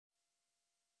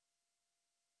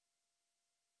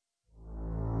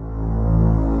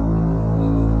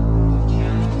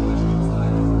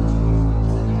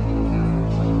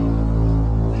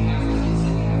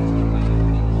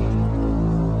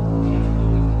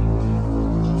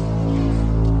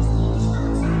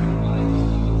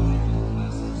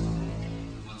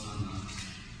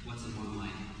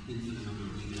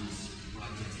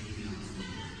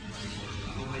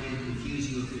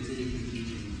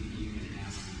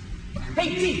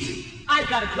Hey, teach, I've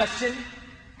got a question.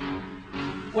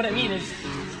 What I mean is,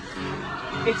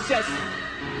 it's just,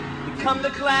 we come to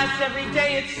class every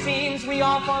day, it seems. We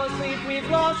all fall asleep, we've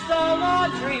lost all our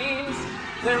dreams.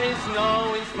 There is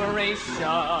no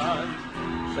inspiration.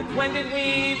 But when did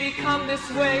we become this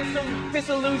way, so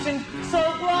disillusioned, so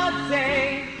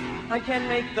blasé? I can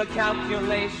make the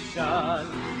calculation.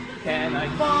 Can I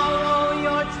borrow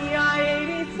your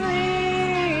TI-83?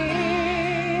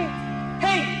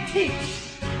 Hey, teach!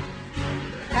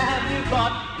 Have you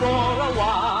thought for a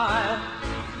while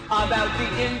about the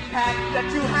impact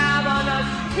that you have on us?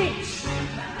 Teach!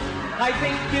 I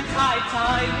think it's high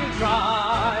time you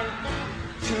try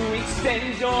to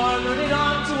extend your learning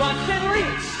on to us and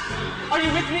reach. Are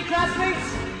you with me,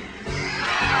 classmates?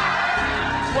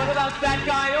 What about that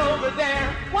guy over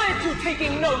there? Why aren't you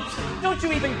taking notes? Don't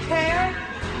you even care?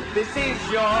 This is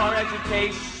your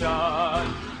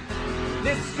education.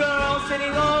 This girl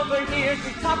sitting over here,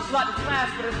 she talks a lot in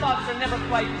class, but her thoughts are never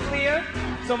quite clear.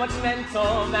 So much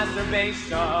mental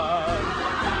masturbation.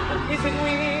 But is it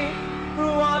we who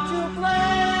ought to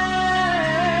play?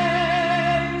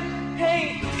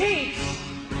 Hey, teach!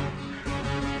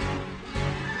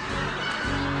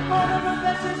 For the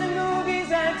professors in movies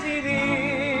and TV,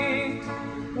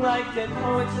 like Dead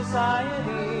Poets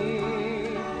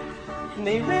Society,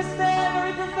 they risk their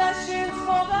very professions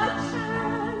for the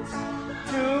chance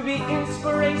to be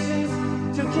inspirations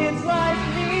to kids like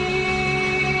me.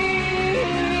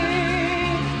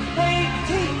 Hey,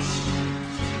 teach!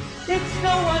 It's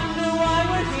no wonder why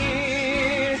we're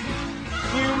here.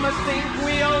 You must think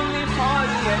we only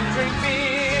party and drink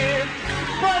beer,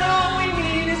 but all we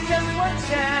need is just one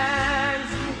chance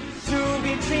to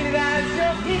be treated as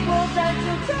your equals and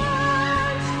to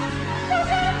dance. To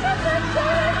dance at the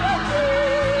ceremony.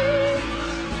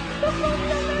 The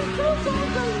fundamentals of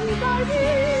the liberty.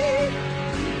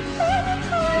 Every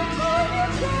time you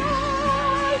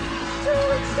try to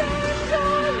extend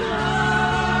your learning.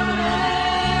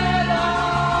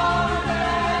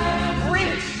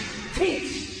 Reach,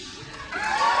 teach.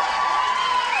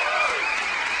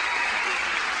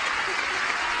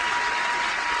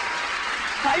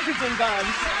 Hydrogen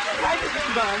bombs. Hydrogen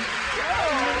bombs.